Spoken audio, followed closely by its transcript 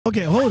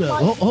Okay, hold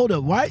up, hold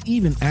up. Why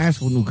even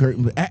ask for new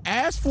curtain?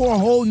 Ask for a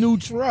whole new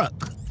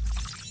truck.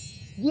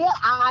 Yeah,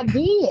 I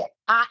did.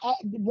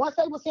 Once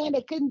they were saying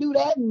they couldn't do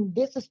that, and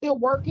this is still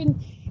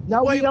working.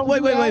 No, wait.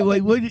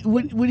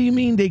 What do you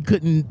mean they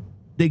couldn't?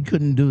 They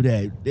couldn't do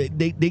that.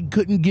 They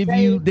couldn't give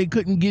you. They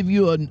couldn't give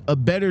you a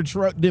better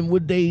truck than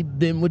what they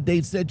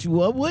set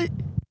you up with.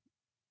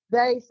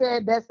 They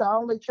said that's the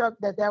only truck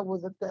that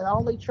was the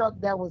only truck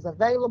that was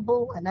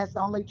available, and that's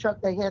the only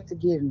truck they had to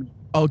give me.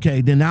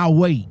 Okay, then I'll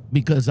wait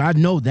because I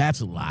know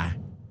that's a lie.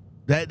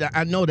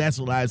 I know that's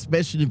a lie,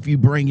 especially if you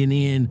bringing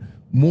in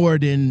more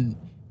than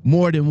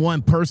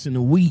one person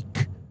a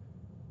week,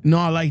 and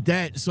all like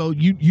that. So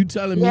you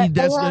telling me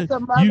that's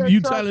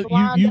you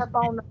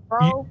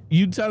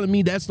telling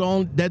me that's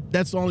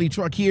the only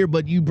truck here,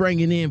 but you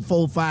bringing in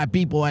 4-5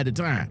 people at a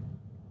time.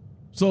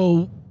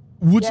 So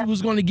what you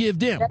was going to give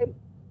them?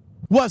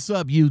 What's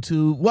up,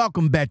 YouTube?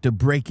 Welcome back to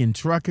Breaking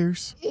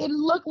Truckers. It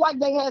looked like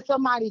they had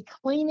somebody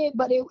clean it,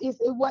 but it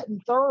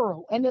wasn't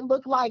thorough. And it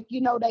looked like,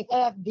 they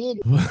half did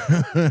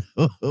it.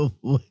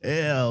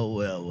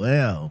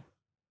 Well.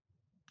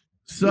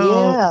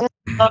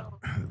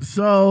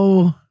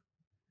 So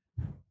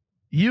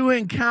you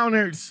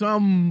encountered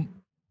some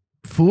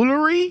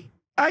foolery,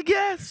 I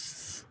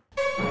guess?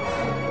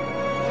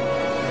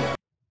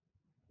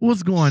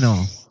 What's going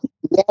on?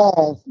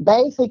 Yes,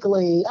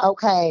 basically,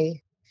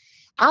 okay.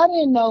 I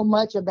didn't know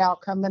much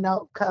about them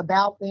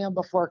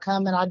before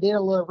coming. I did a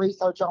little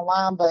research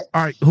online, but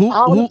all right, who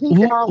are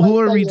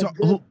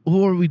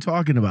we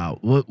talking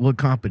about? What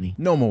company?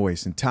 No more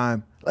wasting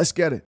time. Let's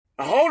get it.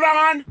 Hold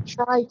on.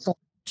 Triton.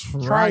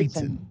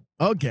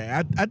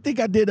 Okay, I think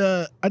I did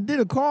a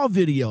call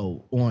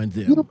video on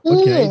them. You did.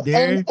 Okay,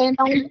 there. And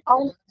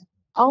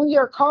on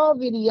your call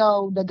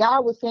video, the guy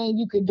was saying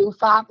you could do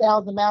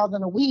 5,000 miles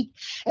in a week,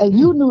 and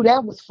you knew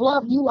that was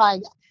fluff. You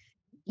like.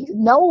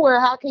 Nowhere,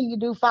 how can you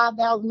do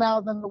 5,000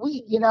 miles in a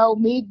week?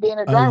 Me being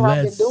a driver,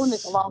 I've been doing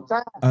this a long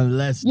time.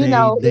 Unless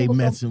they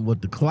messing with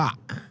the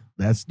clock.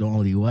 That's the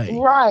only way.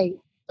 Right.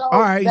 So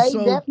all right. They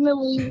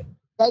definitely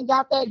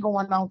got that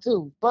going on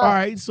too. But all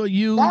right. So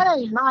that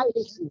ain't my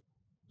issue.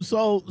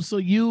 So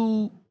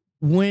you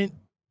went.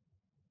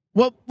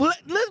 Well,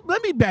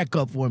 let me back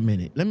up for a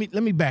minute. Let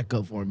me back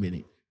up for a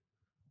minute.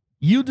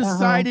 You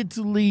decided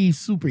to leave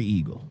Super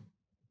Eagle.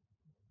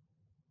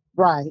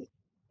 Right.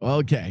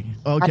 Okay.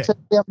 I took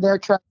them their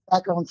truck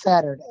back on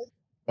Saturday.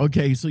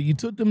 Okay, so you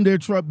took them their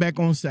truck back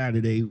on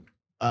Saturday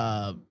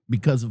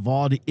because of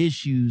all the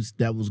issues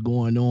that was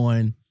going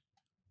on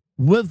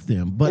with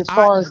them. But as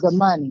far as the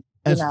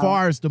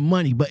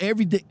money. But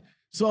everything.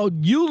 So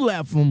you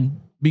left them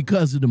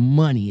because of the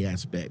money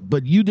aspect,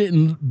 but you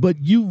didn't.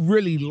 But you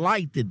really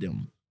liked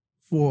them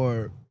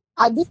for.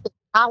 I did.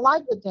 I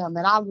liked them,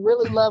 and I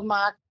really love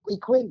my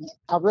equipment.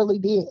 I really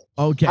did.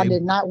 Okay. I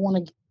did not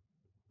want to.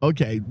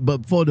 Okay,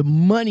 but for the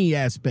money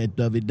aspect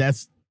of it,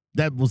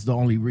 that was the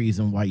only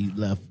reason why you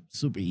left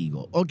Super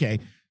Eagle. Okay,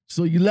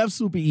 so you left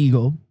Super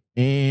Eagle,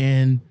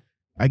 and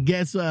I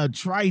guess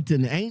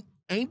Triton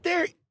ain't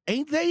they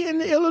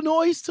in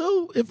Illinois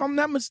too, if I'm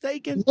not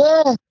mistaken?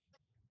 Yeah.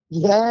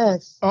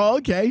 Yes. Oh,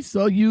 okay.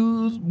 So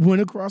you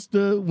went across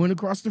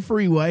the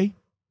freeway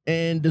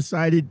and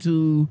decided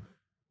to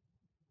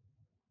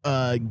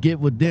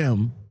get with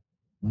them.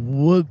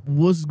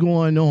 What's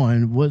going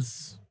on?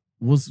 What's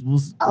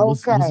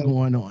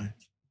going on?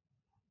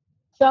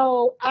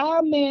 So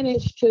I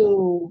managed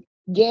to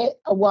get,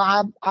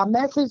 I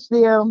messaged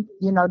them,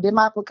 did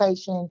my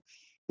application,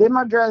 did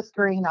my drug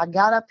screen. I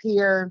got up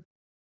here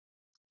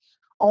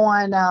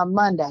on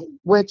Monday,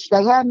 which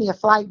they had me a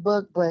flight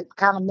book, but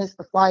kind of missed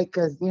the flight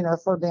because,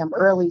 it's so damn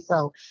early.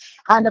 So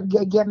I ended up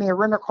getting me a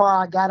rental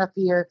car. I got up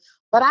here,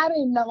 but I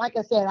didn't know, like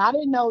I said, I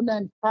didn't know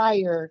nothing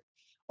prior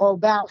or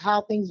about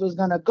how things was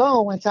going to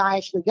go until I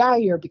actually got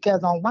here,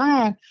 because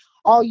online,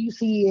 all you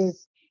see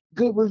is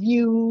good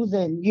reviews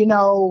and,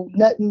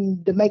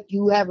 nothing to make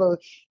you have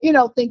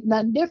think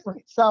nothing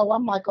different. So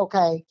I'm like,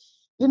 okay,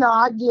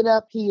 I get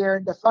up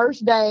here. The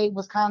first day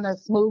was kind of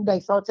smooth.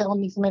 They started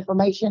telling me some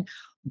information,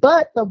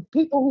 but the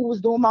people who was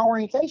doing my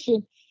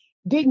orientation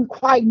didn't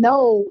quite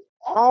know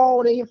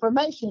all the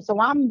information. So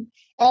I'm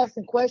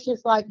asking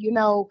questions like,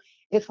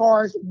 as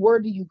far as where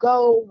do you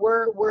go?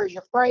 Where's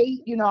your freight?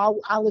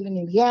 I live in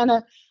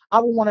Indiana. I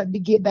would want to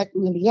get back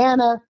to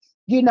Indiana.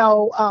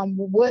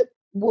 What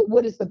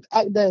is the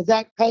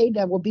exact pay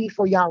that will be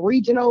for your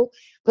regional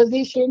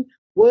position?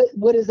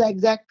 What is the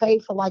exact pay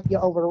for like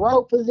your over the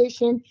road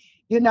position?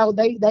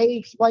 They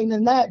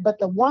explaining that, but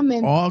the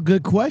woman, all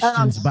good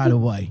questions, by the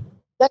way.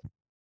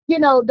 She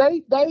didn't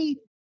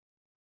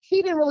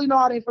really know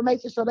all the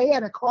information, so they had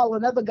to call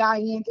another guy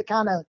in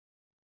to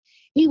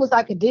he was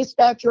like a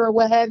dispatcher or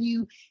what have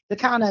you, to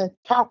kind of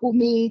talk with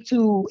me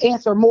to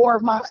answer more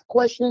of my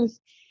questions.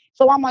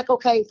 So I'm like,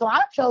 okay, so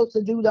I chose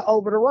to do the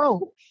over the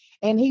road.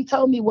 And he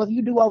told me, well, if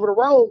you do over the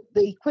road,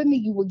 the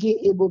equipment you will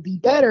get, it will be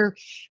better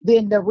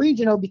than the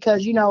regional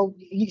because,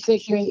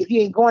 if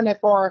you ain't going that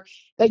far,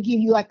 they give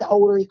you like the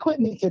older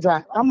equipment to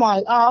drive. I'm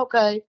like, oh,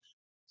 okay.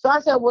 So I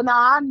said, well,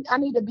 now I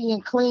need to be in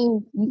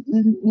clean,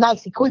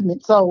 nice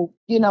equipment. So,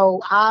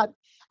 I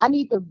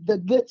need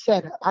the good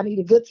setup. I need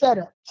a good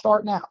setup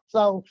starting out.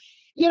 So,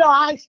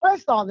 I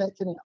expressed all that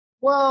to them.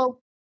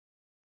 Well,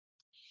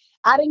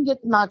 I didn't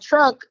get my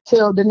truck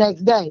till the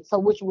next day, so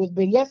which was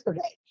been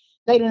yesterday.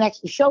 They didn't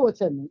actually show it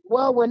to me.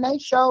 Well, when they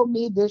showed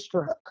me this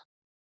truck,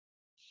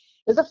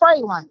 it's a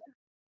Freightliner,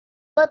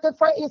 but the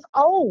freight is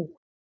old.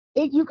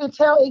 You can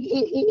tell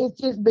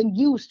it's just been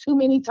used too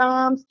many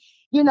times.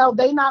 They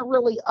not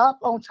really up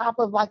on top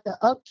of like the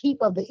upkeep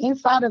of the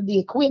inside of the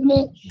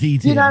equipment.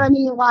 Detail. You know what I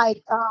mean?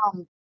 Like,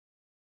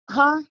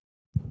 huh?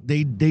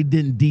 They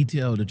didn't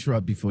detail the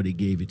truck before they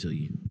gave it to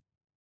you.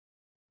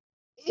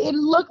 It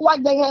looked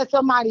like they had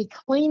somebody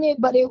clean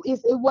it, but it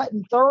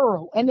wasn't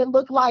thorough. And it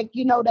looked like,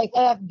 they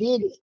half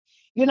did it.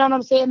 You know what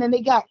I'm saying? And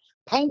they got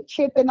paint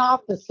chipping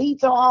off. The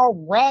seats are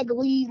all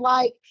raggedy.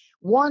 Like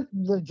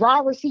the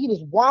driver's seat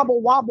is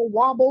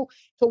wobble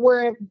to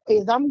where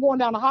as I'm going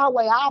down the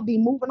highway, I'll be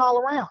moving all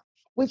around,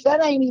 which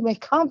that ain't even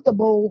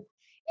comfortable.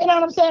 You know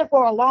what I'm saying?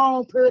 For a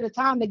long period of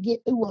time to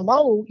get through a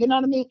load. You know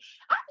what I mean?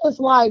 I was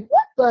like,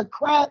 what the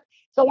crap?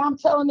 So I'm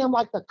telling them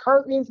like the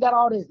curtains got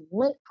all this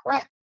lint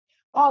crap.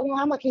 Oh, well,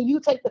 I'm like, can you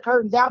take the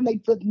curtains out, maybe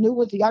put new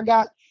ones? Y'all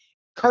got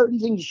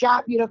curtains in your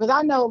shop, because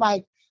I know,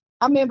 like,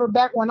 I remember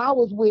back when I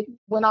was with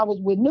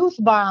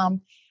Newsbomb,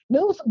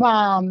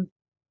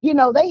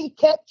 they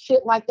kept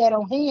shit like that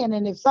on hand,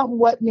 and if something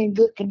wasn't in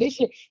good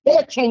condition,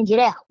 they'd change it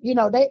out.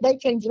 They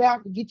change it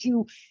out to get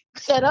you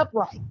set up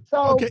right.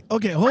 So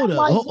okay, hold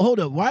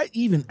up. Why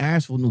even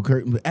ask for new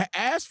curtains?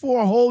 Ask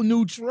for a whole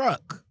new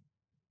truck.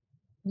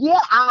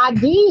 Yeah, I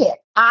did.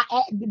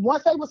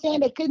 Once they were saying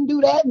they couldn't do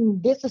that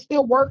and this is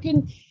still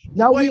working.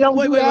 No, we don't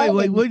do that.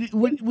 Wait.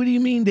 What do you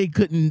mean they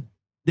couldn't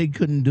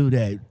do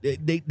that?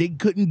 They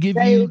couldn't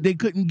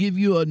give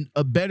you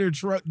a better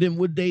truck than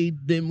what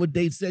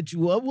they set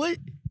you up with?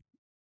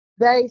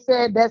 They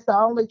said that's the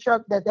only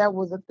truck that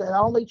was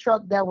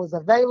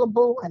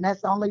available, and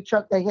that's the only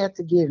truck they had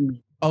to give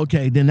me.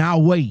 Okay, then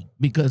I'll wait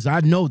because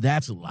I know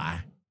that's a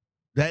lie.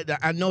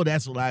 I know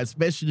that's a lie,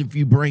 especially if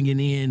you're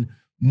bringing in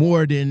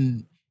more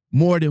than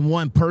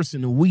one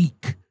person a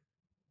week,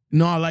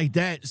 like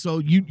that. So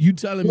you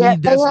telling me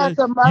that's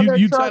some other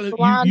trucks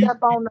lined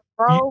up on the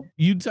road.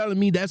 You telling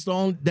me that's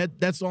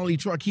the only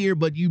truck here,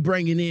 but you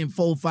bringing in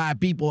 4-5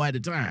 people at a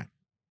time.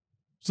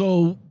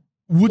 So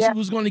what you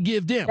was going to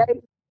give them?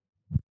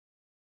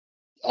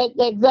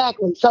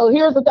 Exactly. So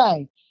here's the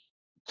thing.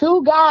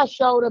 2 guys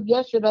showed up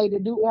yesterday to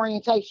do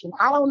orientation.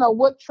 I don't know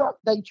what truck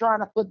they trying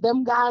to put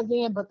them guys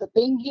in, but the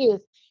thing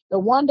is, the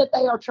one that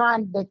they're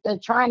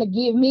trying to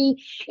give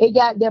me, it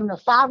got them to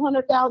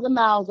 500,000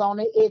 miles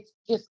on it. It's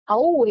just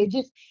old.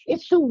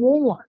 It's too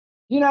worn.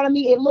 You know what I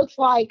mean? It looks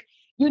like,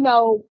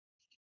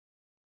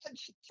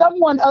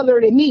 someone other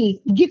than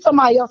me, get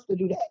somebody else to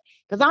do that.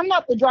 Because I'm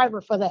not the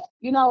driver for that.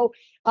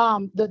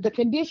 The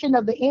condition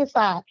of the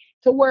inside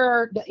to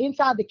where the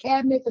inside the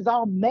cabinets is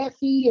all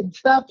messy and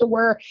stuff to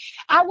where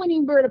I wouldn't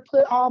even be able to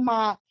put all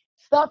my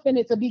stuff in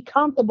it to be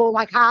comfortable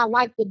like how I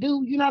like to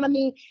do, you know what I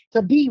mean?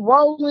 To be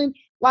rolling.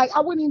 Like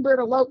I wouldn't even be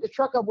able to load the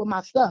truck up with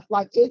my stuff.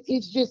 Like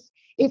it's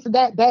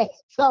that bad.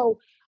 So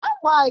I'm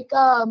like,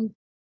 I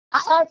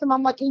asked them,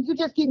 I'm like, can you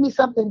just give me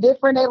something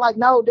different? They're like,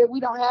 no, we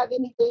don't have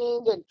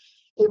anything. And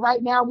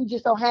right now we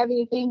just don't have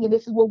anything. And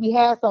this is what we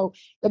have. So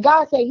the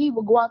guy said he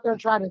would go out there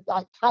and try to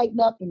like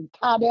tighten up and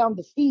tie down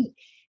the seat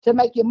to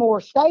make it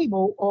more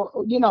stable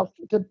or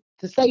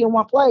to stay in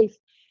one place.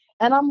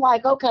 And I'm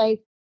like,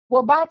 okay,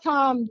 well, by the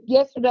time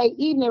yesterday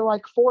evening,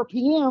 like 4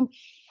 p.m.,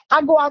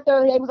 I go out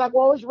there and they was like,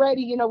 well, it's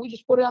ready. We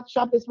just put it out the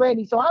shop. It's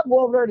ready. So I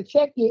go over there to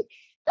check it.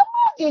 The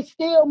one is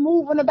still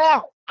moving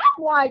about.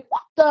 I'm like,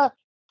 what the?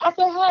 I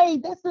said, hey,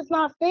 this is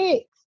not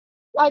fixed.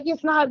 Like,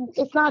 it's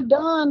not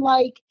done.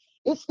 Like,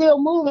 it's still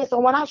moving. So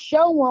when I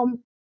show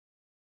him,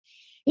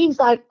 he's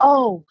like,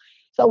 oh.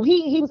 So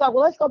he was like,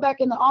 well, let's go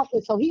back in the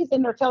office. So he's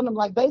in there telling them,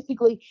 like,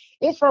 basically,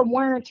 it's from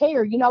wear and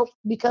tear,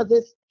 because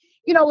it's,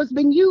 it's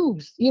been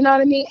used. You know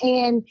what I mean?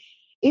 And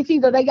it's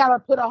either they got to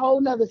put a whole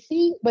nother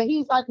seat, but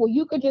he's like, well,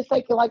 you could just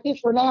take it like this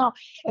for now.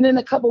 And in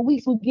a couple of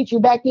weeks, we'll get you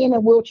back in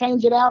and we'll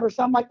change it out or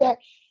something like that.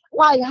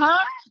 Like,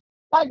 huh?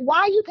 Like,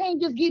 why you can't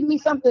just give me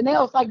something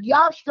else? Like,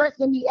 y'all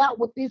stressing me out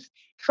with this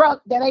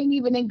truck that ain't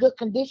even in good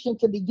condition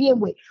to begin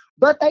with.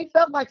 But they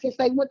felt like since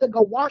they went to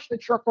go wash the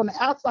truck on the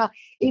outside,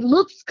 it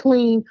looks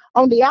clean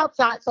on the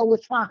outside, so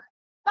it's fine.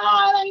 No,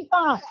 it ain't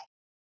fine.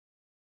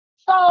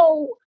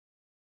 So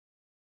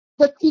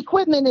the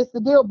equipment is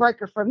the deal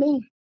breaker for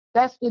me.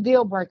 That's the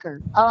deal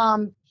breaker.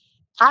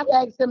 I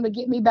asked them to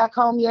get me back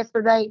home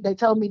yesterday. They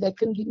told me they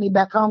couldn't get me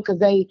back home because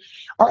they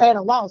are at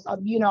a loss.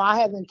 I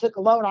haven't took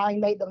a load. I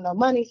ain't made them no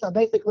money. So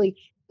basically,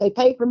 they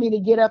paid for me to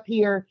get up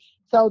here.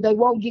 So they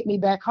won't get me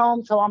back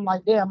home. So I'm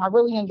like, damn, I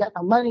really ain't got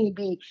no money to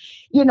be,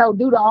 due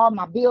to all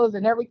my bills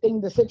and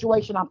everything, the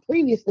situation I'm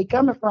previously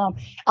coming from.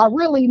 I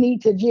really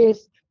need to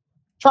just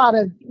try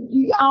to,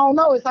 I don't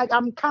know. It's like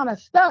I'm kind of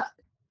stuck.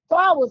 So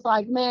I was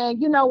like,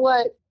 man, you know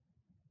what?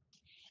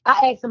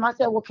 I asked him, I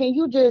said, well, can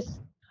you just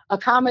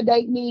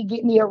accommodate me,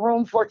 get me a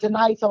room for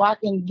tonight so I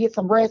can get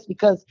some rest,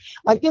 because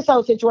like this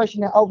whole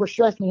situation that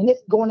overstressed me, and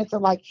it's going into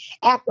like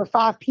after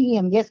 5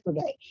 p.m.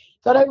 yesterday.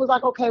 So they was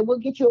like, okay, we'll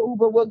get you an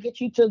Uber, we'll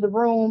get you to the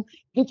room,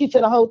 get you to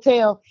the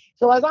hotel.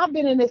 So as I've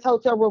been in this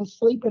hotel room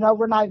sleeping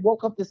overnight,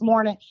 woke up this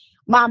morning,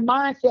 my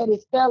mindset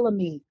is telling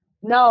me,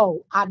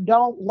 no, I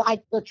don't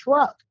like the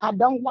truck. I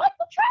don't like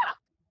the truck.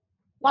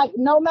 Like,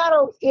 no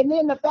matter, and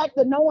then the fact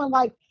that no one,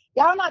 like,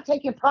 y'all not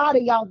taking pride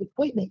in y'all's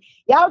equipment.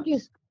 Y'all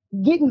just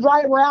getting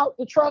driver out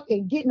the truck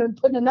and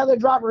putting another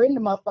driver in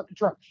the motherfucking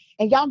truck.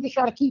 And y'all just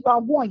trying to keep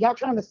on going. Y'all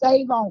trying to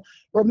save on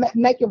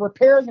making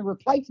repairs and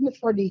replacements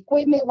for the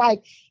equipment.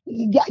 Like,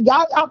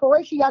 y'all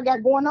operation y'all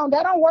got going on,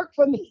 that don't work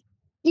for me,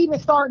 even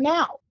starting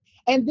out.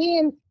 And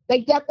then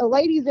they got the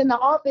ladies in the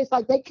office,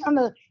 like, they kind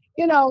of,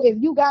 you know, if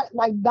you got,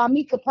 like, by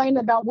me complaining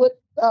about what,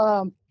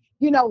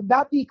 you know,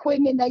 about the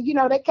equipment, that, you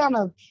know, they kind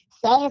of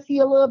sassy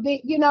a little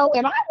bit, you know,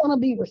 and I want to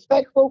be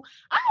respectful.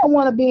 I don't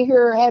want to be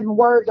here having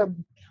words or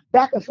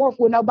back and forth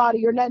with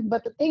nobody or nothing.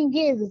 But the thing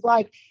is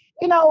like,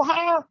 you know,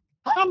 how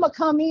I'm gonna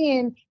come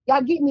in,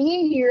 y'all get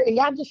me in here, and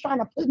y'all just trying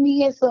to put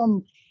me in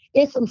some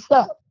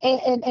stuff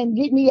and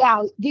get me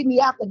out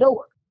the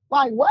door.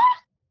 Like, what?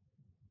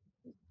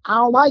 I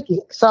don't like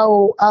it.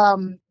 So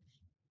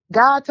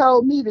God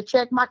told me to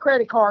check my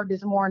credit card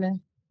this morning.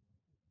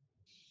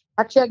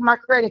 I checked my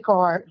credit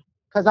card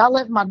because I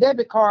left my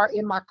debit card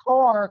in my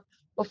car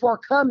before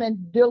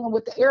dealing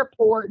with the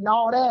airport and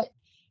all that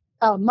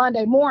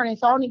Monday morning.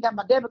 So I only got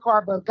my debit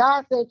card, but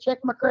God said, check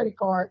my credit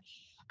card.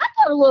 I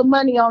got a little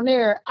money on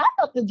there. I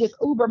have to just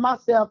Uber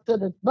myself to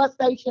the bus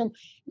station,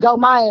 go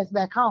my ass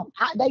back home.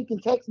 They can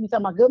text me,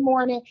 tell me, good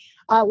morning.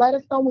 Let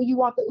us know when you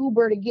want the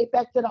Uber to get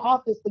back to the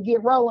office to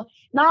get rolling.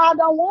 No, I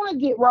don't want to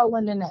get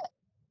rolling in that.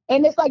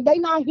 And it's like, they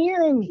not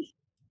hearing me.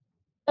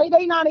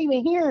 They not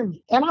even hearing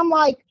me. And I'm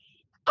like,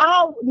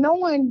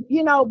 knowing,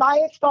 you know, by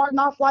it starting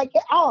off like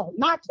that. Oh,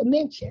 not to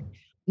mention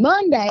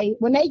Monday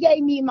when they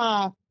gave me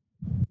my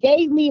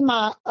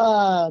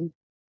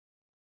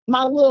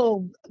my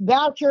little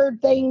voucher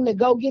thing to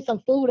go get some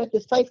food at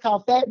this place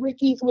called Fat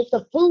Ricky's, which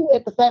the food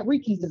at the Fat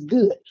Ricky's is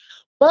good.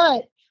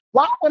 But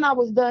when I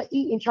was done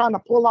eating, trying to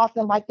pull off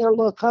in like their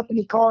little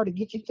company car to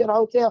get you to the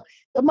hotel,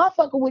 the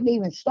motherfucker wouldn't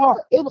even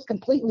start. It was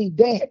completely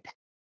dead.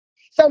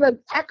 So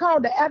I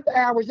called the after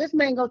hours. This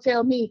man gonna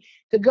tell me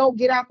to go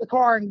get out the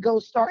car and go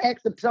start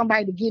asking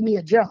somebody to give me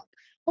a jump.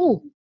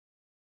 Who's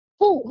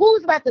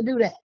about to do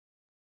that?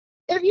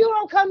 If you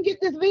don't come get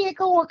this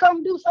vehicle or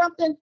come do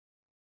something,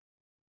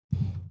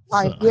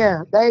 like,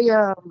 yeah, they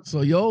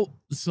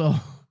So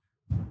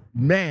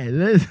man,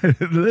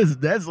 listen,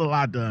 that's a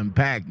lot to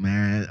unpack,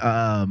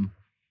 man.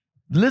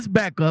 Let's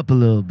back up a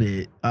little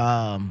bit.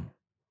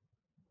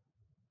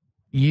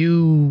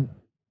 You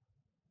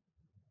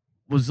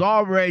was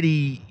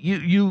already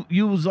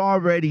you was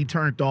already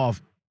turned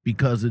off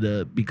because of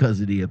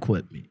the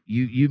equipment.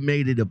 You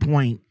made it a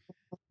point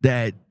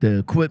that the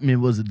equipment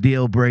was a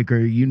deal breaker.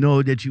 You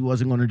know that you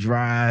wasn't going to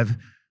drive.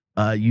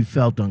 You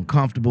felt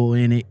uncomfortable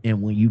in it,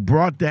 and when you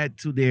brought that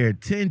to their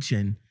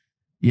attention,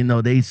 you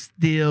know, they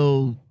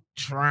still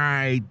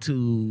tried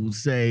to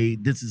say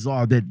this is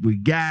all that we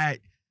got,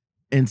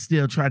 and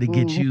still try to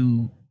get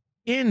you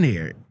in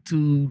there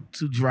to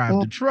drive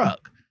the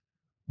truck.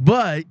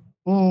 But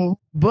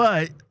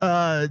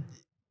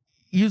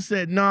you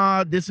said,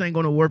 nah, this ain't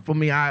gonna work for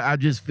me. I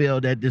just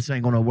feel that this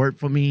ain't gonna work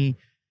for me.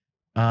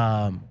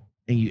 And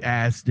you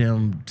asked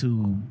them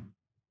to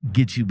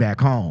get you back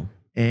home.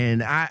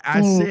 And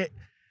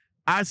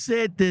I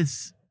said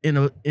this in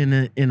a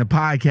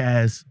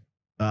podcast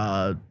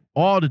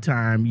all the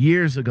time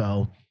years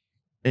ago.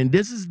 And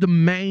this is the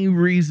main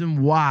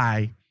reason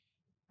why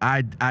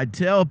I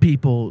tell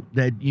people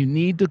that you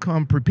need to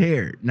come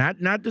prepared.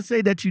 Not to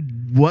say that you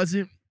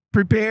wasn't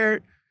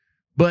prepared,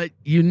 but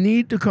you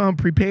need to come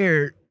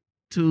prepared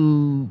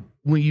to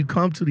when you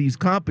come to these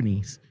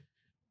companies.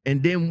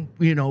 And then,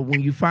 you know,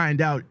 when you find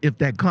out if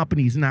that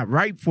company's not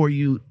right for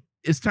you,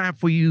 it's time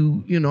for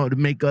you, you know, to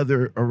make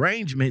other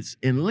arrangements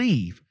and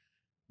leave.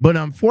 But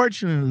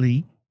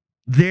unfortunately,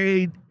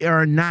 they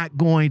are not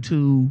going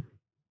to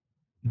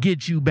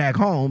get you back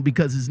home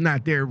because it's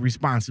not their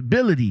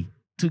responsibility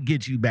to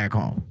get you back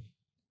home.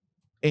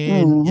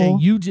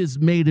 And you just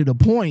made it a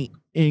point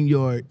in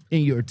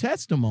your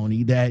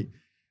testimony that,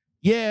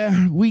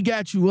 yeah, we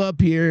got you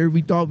up here.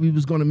 We thought we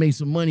was going to make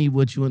some money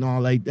with you and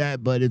all like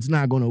that, but it's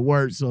not going to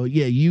work. So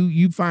yeah,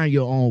 you find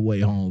your own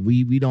way home.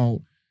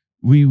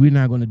 We're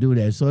not going to do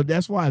that. So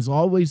that's why it's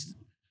always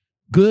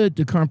good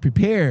to come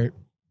prepared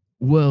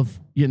with,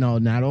 you know,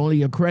 not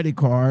only a credit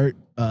card,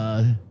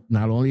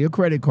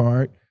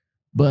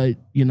 but,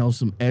 you know,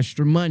 some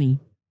extra money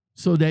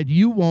so that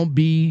you won't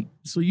be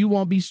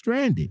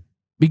stranded,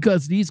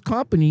 because these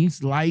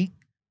companies like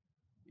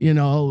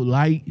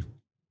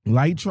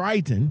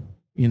Triton,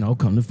 you know,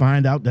 come to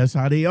find out that's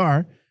how they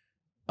are.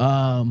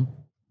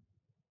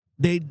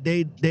 They're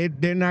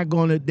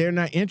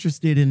not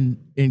interested in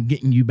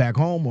getting you back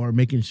home or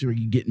making sure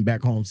you're getting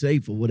back home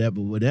safe or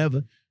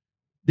whatever.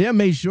 They'll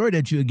make sure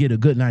that you'll get a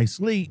good night's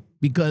sleep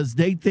because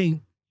they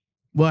think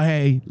well,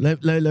 hey,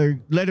 let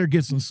her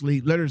get some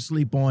sleep. Let her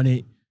sleep on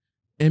it,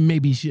 and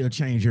maybe she'll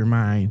change her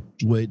mind.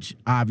 Which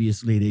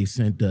obviously they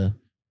sent a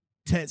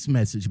text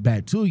message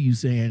back to you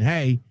saying,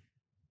 "Hey,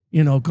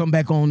 come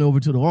back on over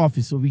to the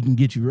office so we can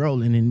get you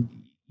rolling." And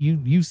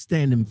you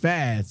standing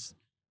fast,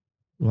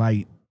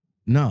 like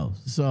no.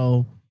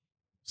 So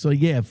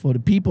yeah, for the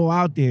people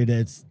out there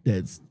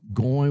that's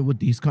going with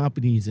these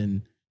companies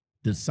and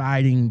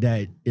deciding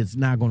that it's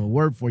not going to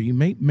work for you,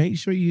 make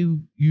sure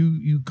you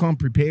come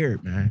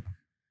prepared, man.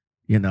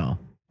 But you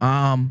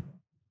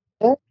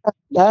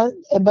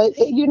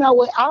know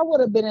what? I would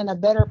have been in a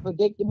better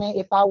predicament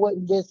if I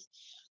wasn't just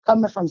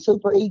coming from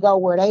super ego,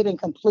 where they didn't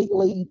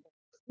completely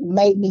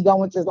made me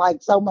go into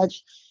like so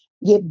much,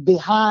 get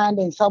behind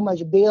and so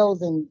much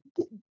bills and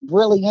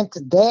really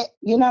into debt.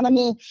 You know what I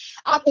mean?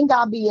 I think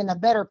I'll be in a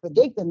better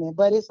predicament.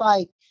 But it's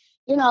like,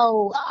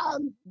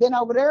 I've been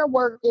over there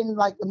working,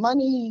 like the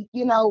money,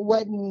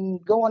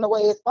 wasn't going the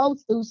way it's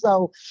supposed to.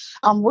 So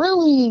I'm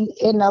really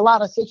in a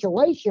lot of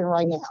situation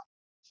right now,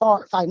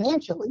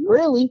 financially,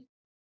 really,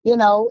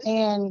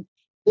 and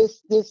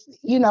this,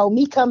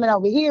 me coming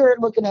over here,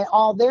 looking at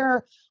all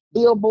their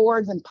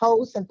billboards and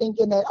posts and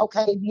thinking that,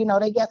 okay,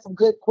 they got some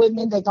good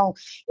equipment. They're going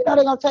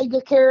to take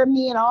good care of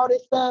me and all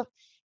this stuff.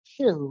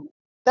 Shoot,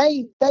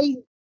 they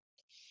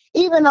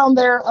even on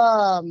their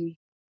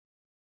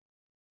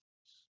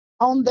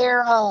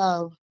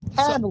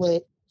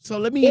tablet. So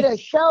let me, it'll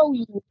show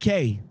you.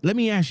 Okay, let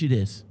me ask you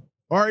this.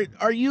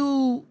 Are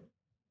you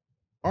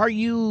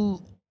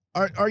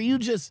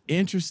just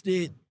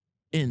interested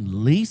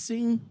in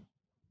leasing,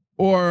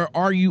 or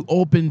are you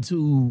open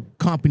to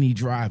company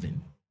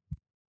driving?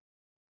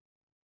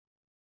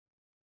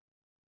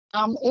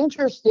 I'm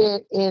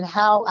interested in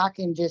how I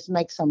can just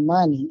make some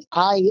money.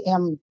 I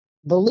am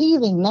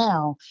believing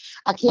now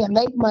I can't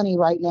make money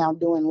right now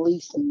doing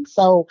leasing.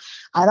 So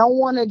I don't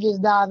want to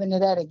just dive into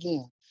that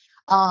again.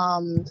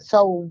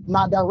 So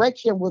my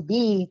direction would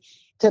be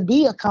to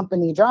be a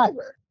company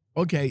driver.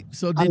 Okay.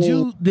 So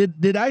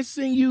did I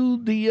send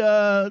you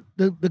the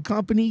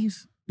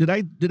companies? Did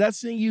I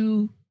send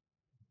you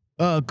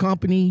a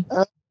company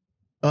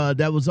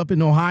that was up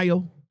in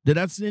Ohio? Did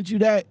I send you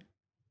that?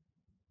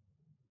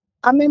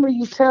 I remember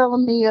you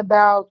telling me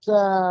about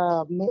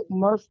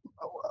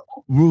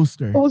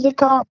Rooster. What was it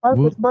called?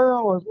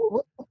 Murfreesboro?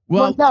 What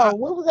was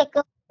that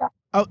called?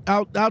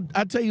 I'll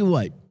tell you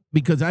what,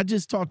 because I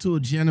just talked to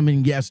a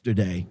gentleman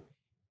yesterday.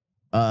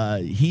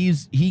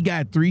 He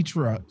got 3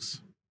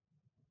 trucks.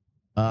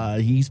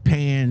 He's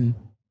paying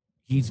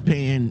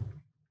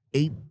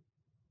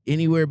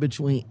anywhere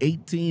between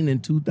 $18,000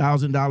 and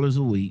 $2,000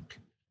 a week.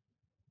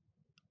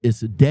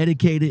 It's a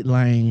dedicated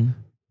lane.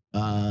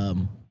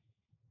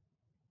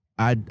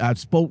 I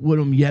spoke with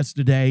him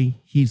yesterday.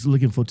 He's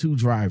looking for 2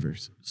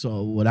 drivers.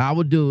 So what I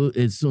would do,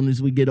 as soon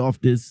as we get off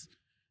the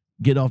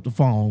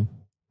phone,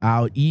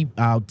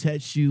 I'll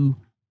text you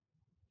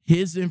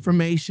his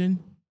information.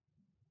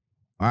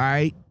 All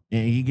right.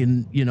 And he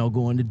can,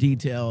 go into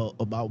detail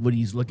about what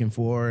he's looking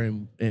for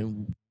and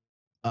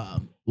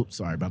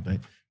sorry about that.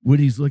 What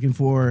he's looking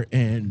for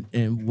and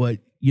what,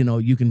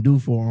 you can do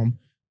for him.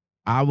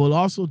 I will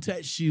also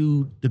text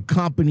you the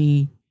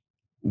company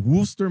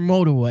Worcester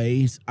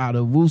Motorways out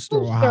of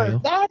Worcester,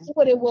 Ohio. That's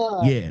what it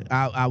was. Yeah,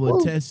 I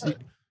would text you.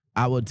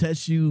 I would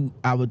text you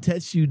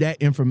that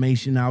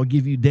information. I'll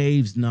give you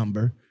Dave's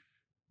number,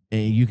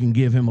 and you can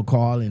give him a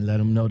call and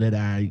let him know that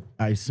I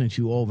sent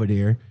you over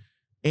there.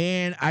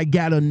 And I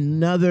got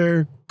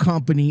another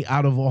company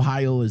out of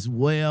Ohio as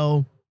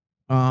well.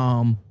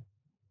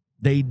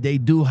 They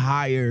do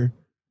hire.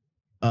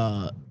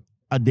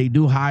 They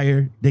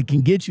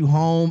can get you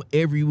home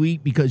every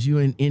week because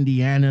you're in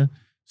Indiana.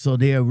 So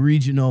they're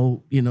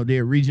regional,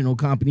 they're a regional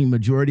company.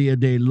 Majority of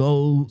their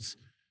loads,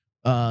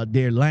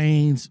 their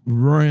lanes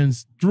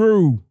runs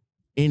through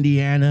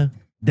Indiana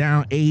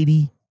down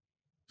 80.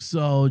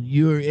 So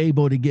you're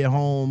able to get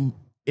home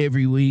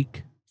every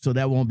week. So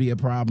that won't be a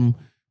problem.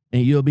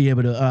 And you'll be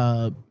able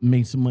to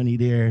make some money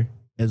there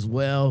as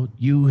well.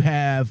 You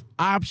have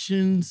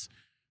options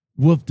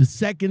with the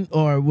second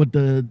or with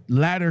the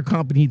latter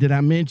company that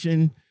I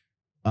mentioned.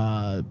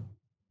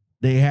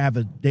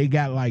 They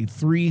got like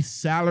 3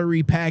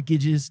 salary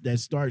packages that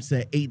starts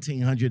at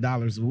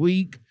 $1,800 a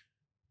week,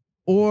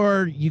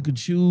 or you could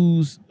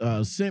choose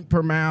cent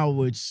per mile,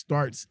 which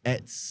starts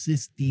at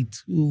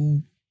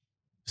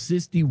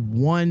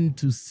 61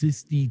 to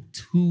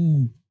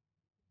 62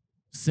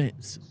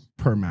 cents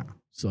per mile.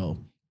 So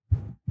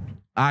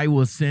I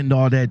will send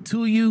all that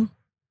to you.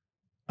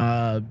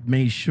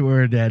 Make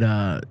sure that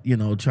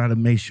try to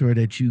make sure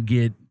that you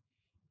get,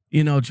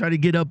 try to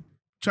get up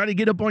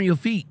on your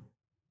feet,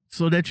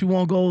 so that you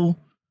won't go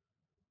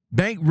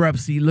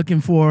bankruptcy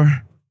looking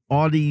for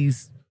all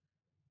these,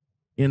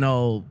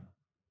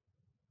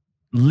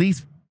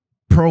 lease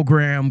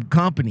program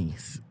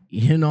companies.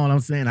 You know what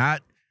I'm saying? I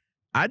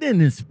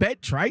didn't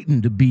expect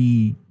Triton to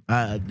be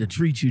to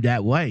treat you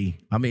that way.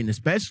 I mean,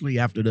 especially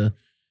after the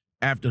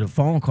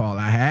phone call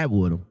I had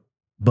with him.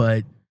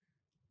 But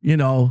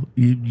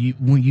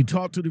when you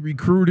talk to the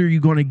recruiter, you're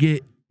gonna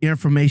get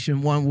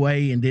information one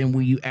way, and then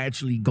when you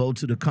actually go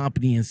to the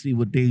company and see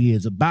what they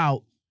is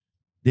about,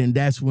 then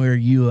that's where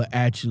you'll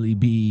actually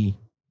be,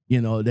 you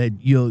know, that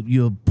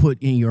you'll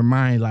put in your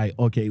mind like,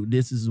 okay,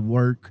 this is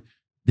work,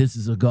 this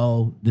is a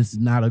go, this is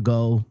not a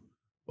go,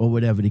 or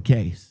whatever the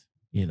case,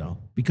 you know,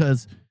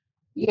 because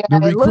Yeah, the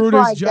it looks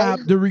recruiter's like job,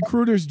 they, the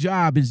recruiter's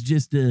job is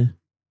just to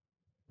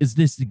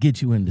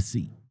get you in the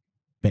seat,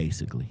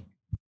 basically.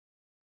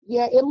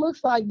 yeah, it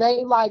looks like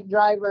they like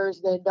drivers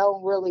that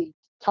don't really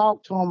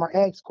talk to them or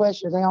ask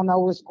questions. They don't know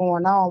what's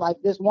going on. Like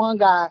this one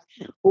guy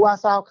who I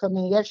saw come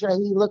in yesterday,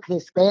 he looked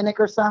Hispanic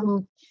or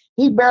something.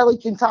 He barely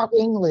can talk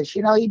English.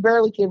 You know, he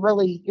barely can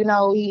really, you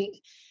know,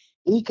 he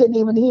couldn't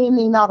even, he didn't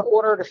even know how to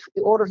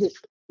order his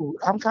food.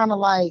 I'm kind of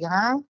like,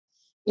 huh?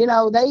 You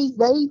know, they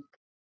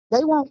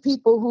want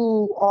people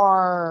who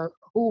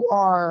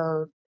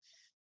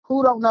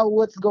don't know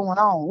what's going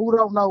on, who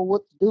don't know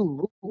what to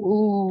do,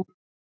 who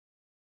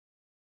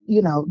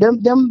you know,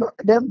 them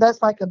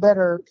that's like a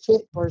better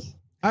fit for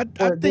I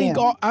think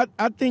them.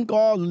 I think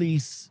all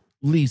lease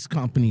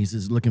companies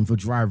is looking for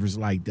drivers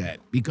like that,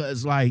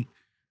 because like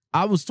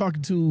I was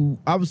talking to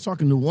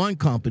one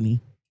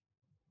company,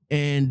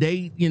 and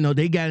they, you know,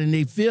 they got in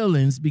their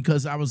feelings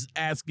because I was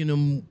asking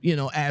them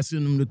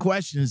the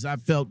questions I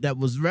felt that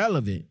was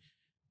relevant.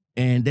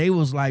 And they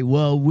was like,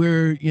 well,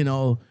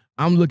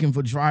 I'm looking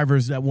for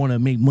drivers that want to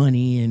make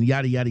money and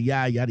yada, yada,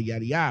 yada, yada,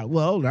 yada, yada.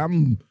 Well,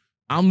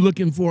 I'm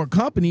looking for a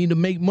company to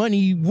make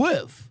money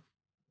with.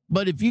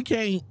 But if you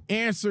can't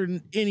answer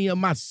any of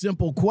my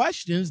simple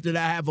questions that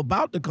I have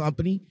about the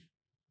company,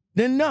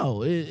 then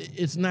no,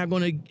 it's not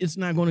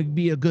gonna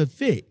be a good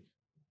fit.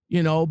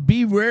 You know,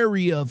 be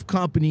wary of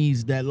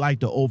companies that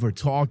like to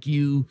overtalk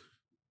you,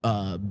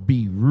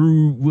 be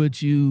rude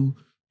with you,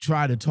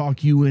 try to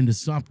talk you into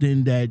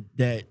something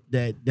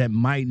that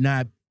might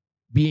not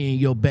be in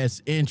your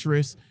best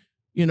interest.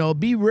 You know,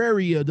 be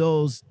wary of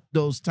those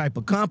type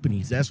of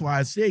companies. That's why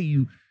I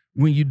say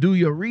when you do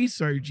your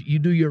research,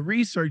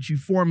 you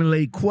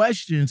formulate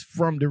questions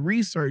from the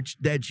research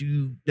that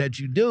you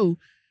do,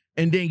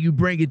 and then you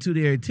bring it to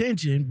their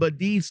attention. But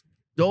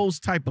those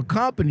type of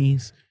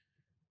companies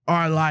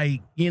are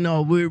like, you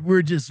know,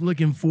 we're just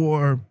looking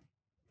for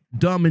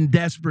dumb and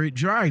desperate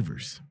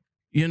drivers.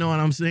 You know what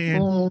I'm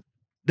saying? Mm-hmm.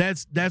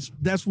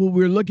 That's what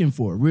we're looking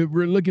for.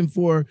 We're looking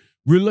for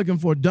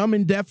dumb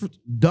and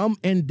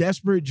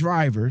desperate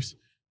drivers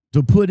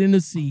to put in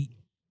the seat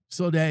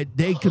so that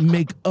they can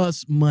make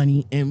us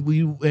money and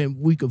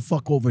we can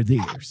fuck over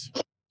theirs.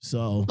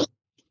 So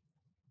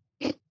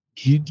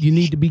you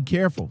need to be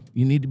careful.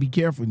 You need to be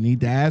careful. You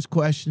need to ask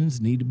questions,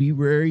 need to be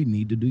wary, you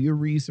need to do your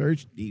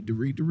research, need to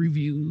read the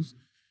reviews.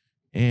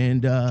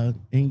 And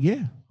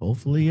yeah,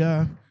 hopefully,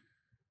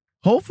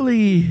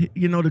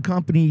 you know, the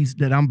companies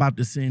that I'm about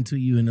to send to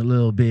you in a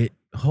little bit,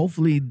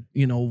 hopefully,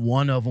 you know,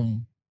 one of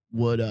them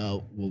would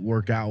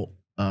work out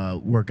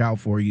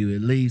for you,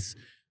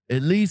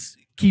 at least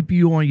keep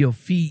you on your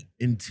feet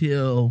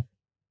until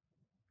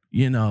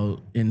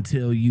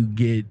you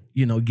get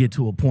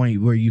to a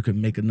point where you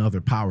can make another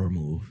power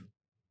move.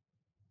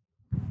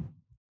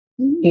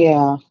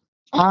 Yeah,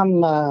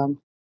 I'm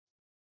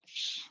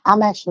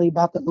actually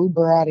about to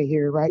Uber out of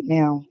here right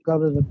now. Go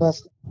to the bus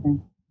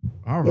station.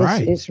 All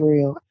right, it's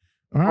real.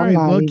 All right,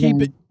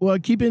 well,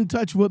 keep in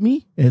touch with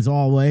me as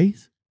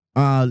always.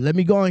 Let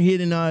me go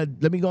ahead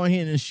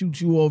and shoot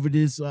you over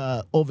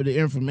the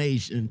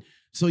information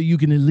so you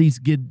can at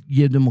least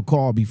give them a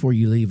call before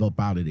you leave up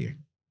out of there.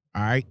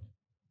 All right.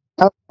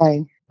 Okay.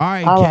 All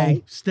right, All Kay.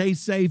 right. Stay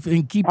safe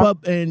and keep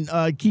up and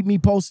keep me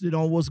posted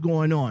on what's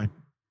going on.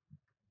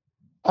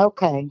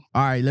 Okay.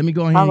 All right. Let me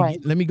go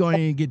ahead. Let me go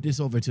ahead and get this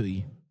over to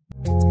you.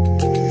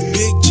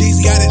 Big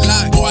G's got it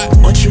locked, boy.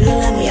 Want you to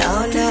love me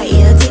all night,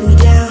 yeah, take me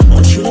down.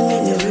 Want you to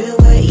make me real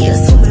wet, yeah,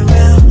 swim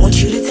around.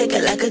 Want you to take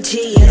it like a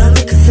G, yeah, don't